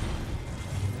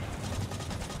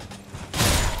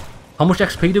 How much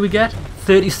XP do we get?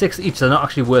 36 each. They're not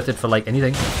actually worth it for like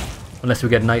anything. Unless we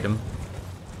get an item.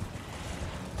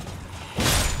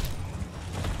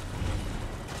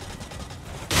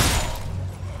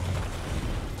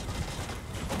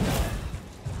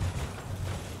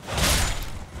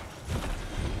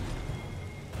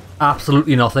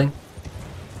 Absolutely nothing.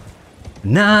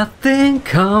 Nothing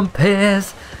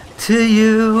compares to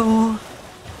you.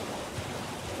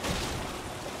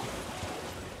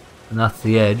 And that's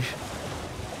the edge.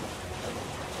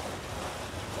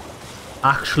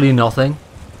 Actually nothing.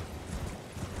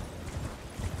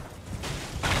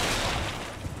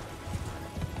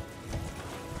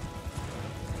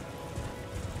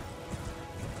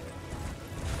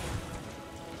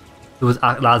 There was,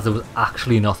 lads, there was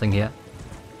actually nothing here.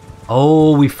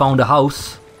 Oh, we found a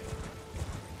house.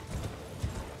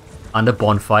 And a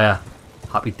bonfire.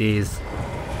 Happy days.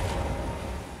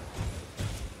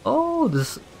 Oh,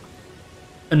 there's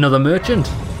another merchant.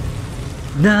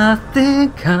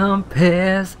 Nothing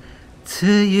compares to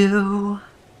you.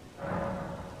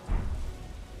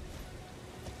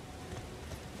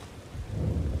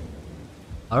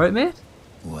 Alright, mate?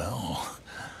 Well,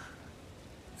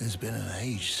 there's been an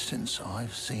age since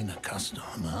I've seen a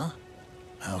customer.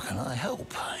 How can I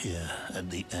help here at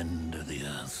the end of the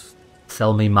earth?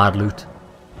 Sell me mad loot.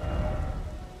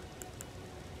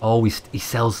 Oh, he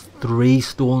sells 3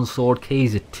 stone sword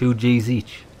keys at 2 Gs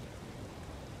each.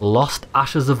 Lost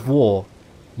Ashes of War.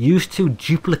 Used to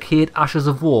duplicate Ashes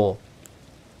of War.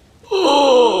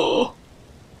 Oh!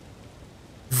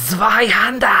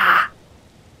 Zweihander!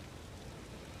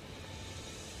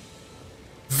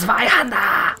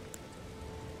 Zweihander!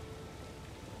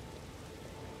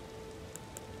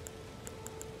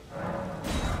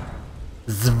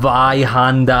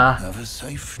 Zweihander.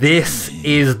 This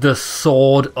is the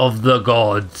sword of the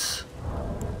gods.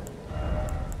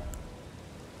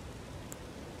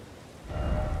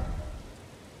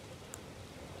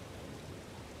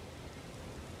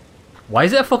 Why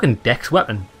is it a fucking dex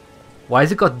weapon? Why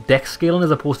has it got dex scaling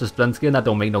as opposed to strength scaling? That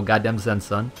don't make no goddamn sense,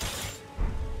 son.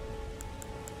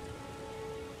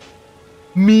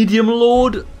 Medium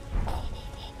load?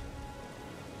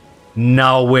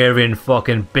 Now we're in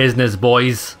fucking business,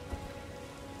 boys.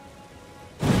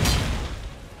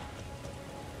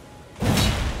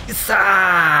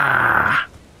 Issa!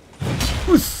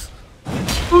 Oos!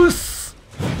 Oos!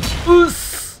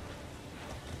 Oos!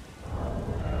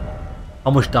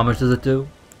 How much damage does it do?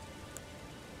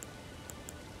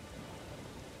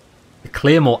 The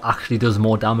Claymore actually does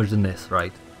more damage than this,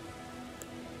 right?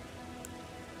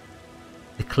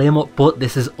 The Claymore, but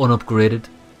this is unupgraded.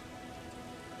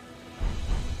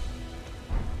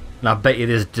 And I bet you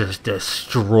this just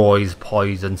destroys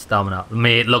poison stamina.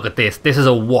 Mate, look at this. This is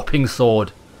a whopping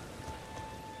sword.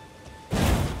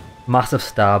 Massive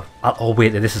stab. Oh wait,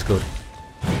 this is good.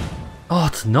 Oh,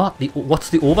 it's not. What's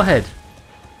the overhead?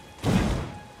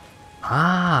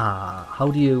 Ah, how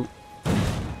do you...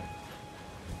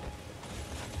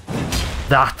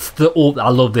 That's the... Oh, I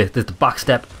love this. There's the back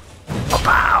step.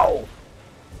 Pow!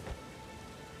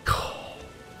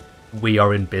 We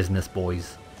are in business,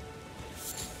 boys.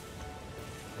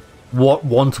 What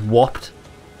once whopped?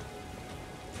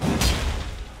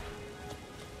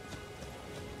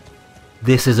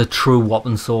 This is a true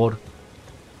whopping sword.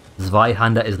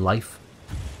 Zweihander is life.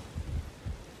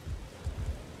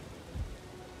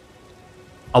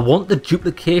 I want the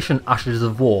duplication Ashes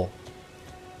of War,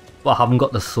 but I haven't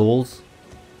got the souls.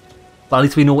 But at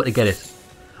least we know where to get it.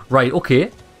 Right,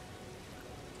 okay.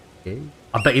 Okay.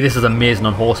 I bet you this is amazing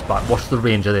on horseback. What's the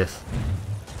range of this?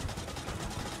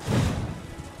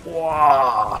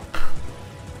 Whoop.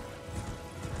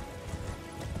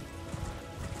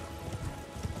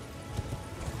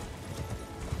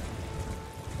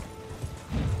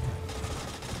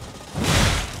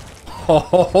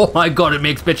 Oh my god, it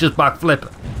makes bitches backflip.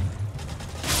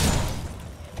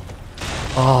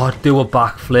 Oh, do a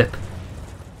backflip.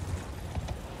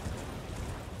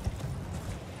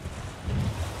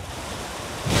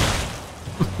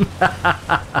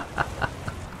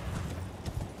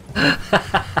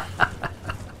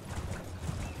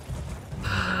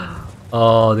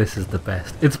 Oh, this is the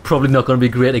best. It's probably not going to be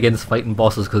great against fighting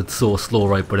bosses because it's so slow,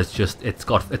 right? But it's just, it's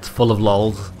full of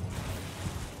lols.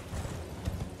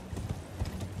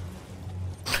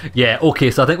 Yeah,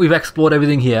 okay, so I think we've explored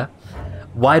everything here.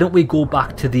 Why don't we go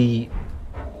back to the...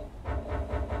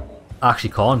 I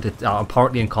actually can't. I'm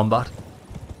apparently in combat.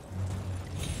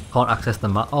 Can't access the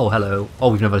map. Oh, hello.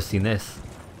 Oh, we've never seen this.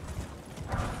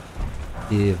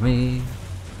 Give me...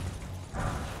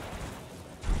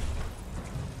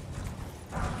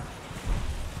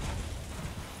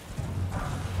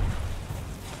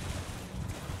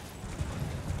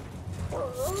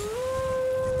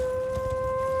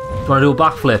 Do you want to do a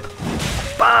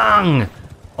backflip? Bang!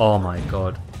 Oh my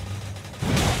god.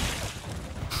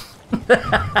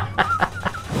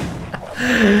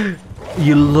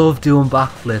 You love doing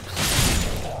backflips.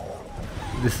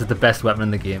 This is the best weapon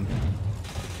in the game.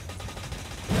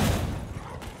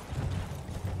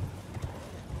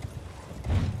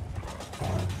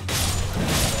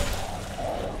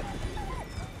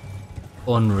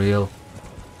 Unreal.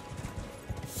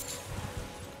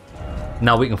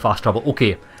 Now we can fast travel.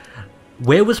 Okay.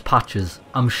 Where was Patches?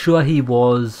 I'm sure he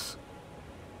was...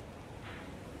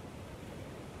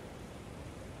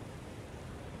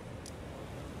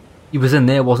 He was in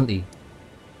there, wasn't he?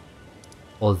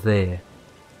 Or there?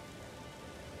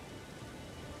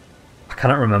 I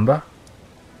cannot remember.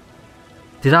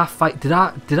 Did I fight... Did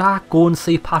I go and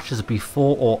see Patches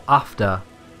before or after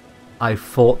I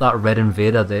fought that red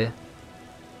invader there?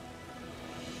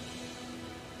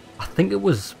 I think it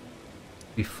was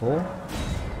before.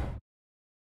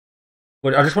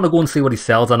 But I just want to go and see what he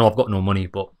sells. I know I've got no money,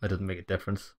 but it doesn't make a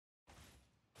difference.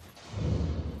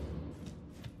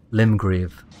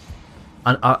 Limgrave.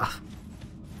 And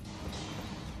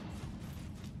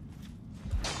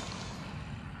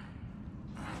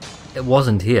it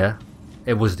wasn't here.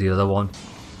 It was the other one.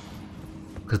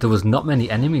 Because there was not many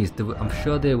enemies. I'm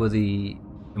sure they were the...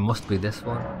 It must be this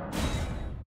one.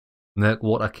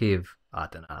 Murkwater Cave. I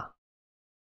don't know.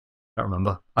 I don't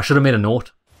remember. I should have made a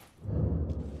note.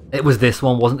 It was this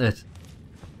one, wasn't it?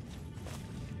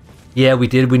 Yeah, we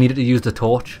did. We needed to use the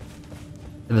torch.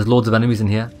 And there's loads of enemies in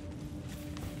here.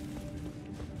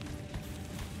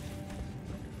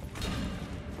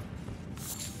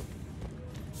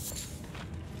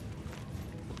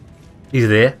 He's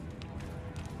there.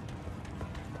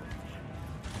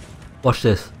 Watch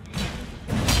this.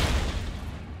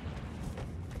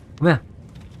 Come here.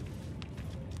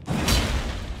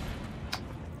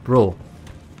 Bro.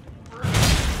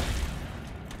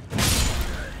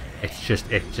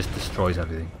 It just destroys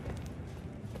everything.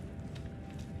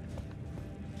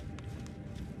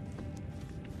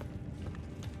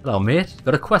 Hello, mate.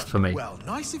 Got a quest for me. Well,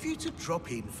 nice of you to drop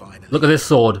in finally. Look at this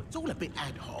sword. It's all a bit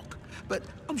ad hoc, but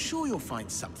I'm sure you'll find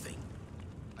something.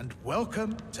 And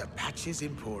welcome to Patches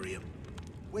Emporium,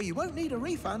 where you won't need a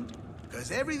refund, because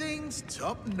everything's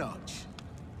top notch.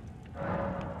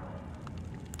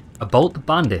 About the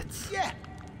bandits. Yeah,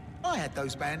 I had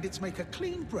those bandits make a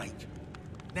clean break.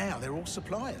 Now they're all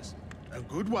suppliers, and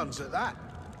good ones at that.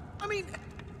 I mean,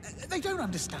 they don't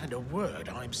understand a word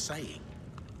I'm saying,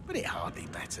 but it hardly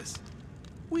matters.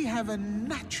 We have a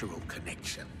natural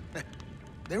connection.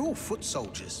 They're all foot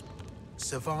soldiers,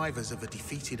 survivors of a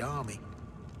defeated army,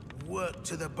 worked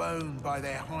to the bone by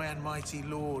their high and mighty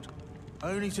lord,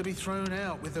 only to be thrown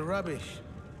out with the rubbish.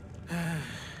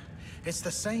 It's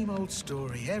the same old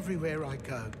story everywhere I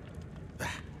go.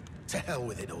 To hell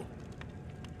with it all.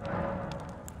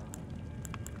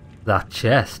 That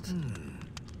chest.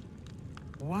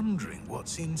 Wondering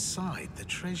what's inside the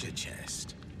treasure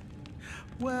chest.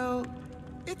 Well,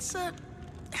 it's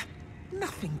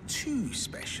nothing too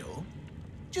special.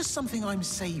 Just something I'm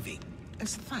saving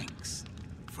as thanks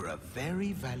for a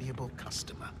very valuable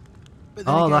customer. But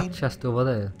then again, that chest over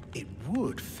there. it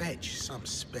would fetch some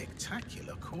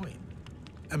spectacular coin.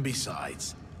 And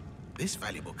besides, this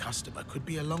valuable customer could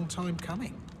be a long time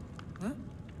coming. Huh?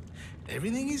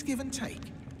 Everything is give and take.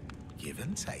 Give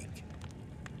and take.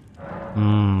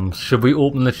 Should we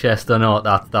open the chest or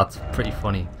not? That's pretty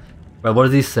funny. Right, what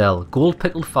does he sell? Gold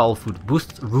pickled fowl food.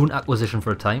 Boosts rune acquisition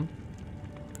for a time.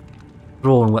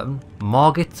 Throwing weapon.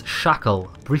 Margit's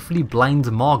shackle. Briefly blinds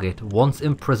Margit once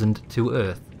imprisoned to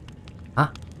earth. Huh?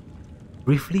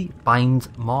 Briefly binds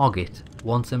Margit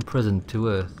once imprisoned to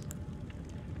earth.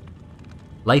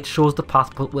 Light shows the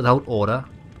path but without order.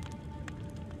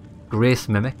 Grace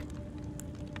mimic.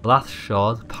 Lath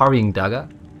shard. Parrying dagger.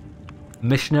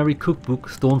 Missionary cookbook.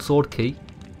 Stone sword key.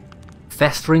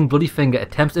 Festering bloody finger.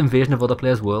 Attempts invasion of other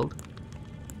players' world.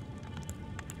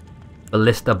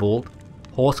 Ballista bolt.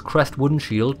 Horse crest wooden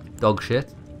shield. Dog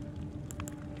shit.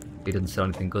 He didn't sell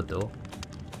anything good though.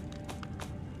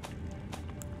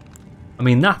 I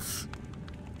mean, that's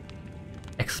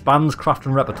expands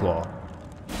crafting repertoire.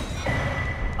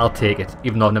 I'll take it,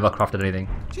 even though I've never crafted anything.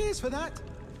 Cheers for that.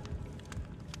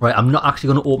 Right, I'm not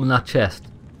actually going to open that chest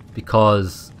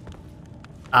because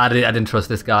I didn't trust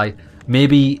this guy.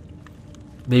 Maybe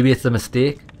it's a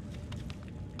mistake.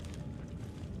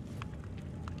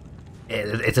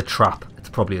 It's a trap. It's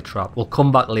probably a trap. We'll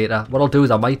come back later. What I'll do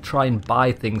is I might try and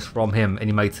buy things from him, and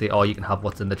he might say, "Oh, you can have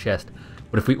what's in the chest."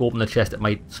 But if we open the chest, it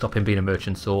might stop him being a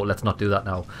merchant. So let's not do that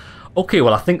now. Okay,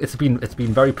 well I think it's been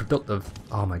very productive.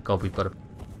 Oh my god, we've got a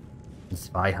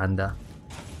Zweihander.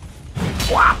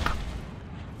 Whap!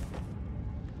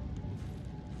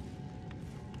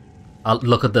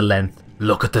 Look at the length.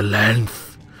 Look at the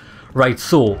length. Right,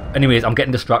 so anyways, I'm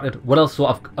getting distracted. What else? So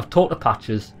I've talked to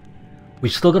Patches.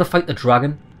 We've still got to fight the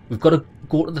dragon. We've got to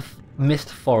go to the Mist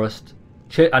Forest.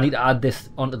 I need to add this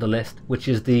onto the list, which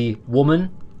is the woman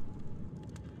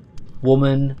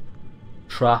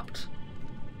trapped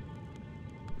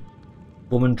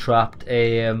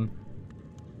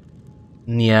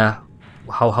near,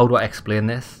 how do I explain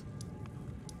this?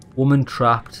 Woman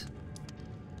trapped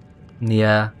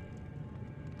near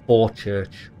Fort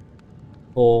Church.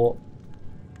 Or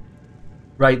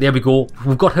right, there we go.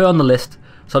 We've got her on the list,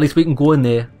 so at least we can go in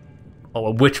there.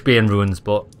 Oh, Witchbane ruins,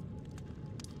 but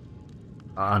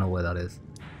I don't know where that is.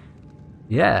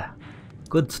 Yeah,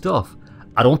 good stuff.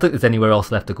 I don't think there's anywhere else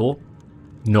left to go.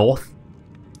 North.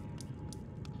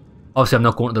 Obviously, I'm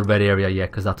not going to the red area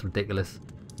yet because that's ridiculous.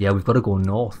 Yeah, we've got to go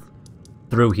north.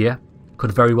 Through here.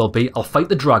 Could very well be. I'll fight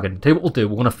the dragon. Tell you what we'll do.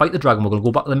 We're going to fight the dragon. We're going to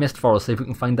go back to the Mist Forest, see if we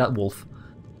can find that wolf.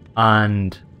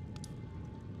 And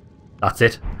that's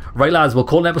it. Right, lads, we'll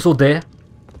call an episode there.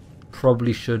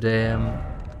 Probably should...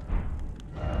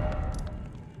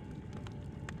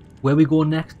 Where we go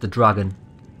next? The dragon.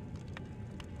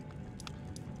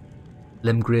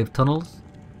 Limgrave Tunnels.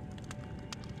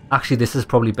 Actually, this is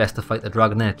probably best to fight the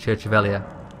dragon there. Church of Elia.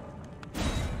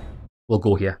 We'll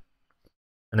go here.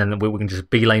 And then we can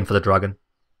just beeline for the dragon.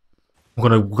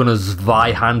 We're gonna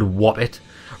Zweihand whop it.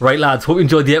 Right, lads, hope you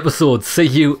enjoyed the episode. See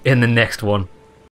you in the next one.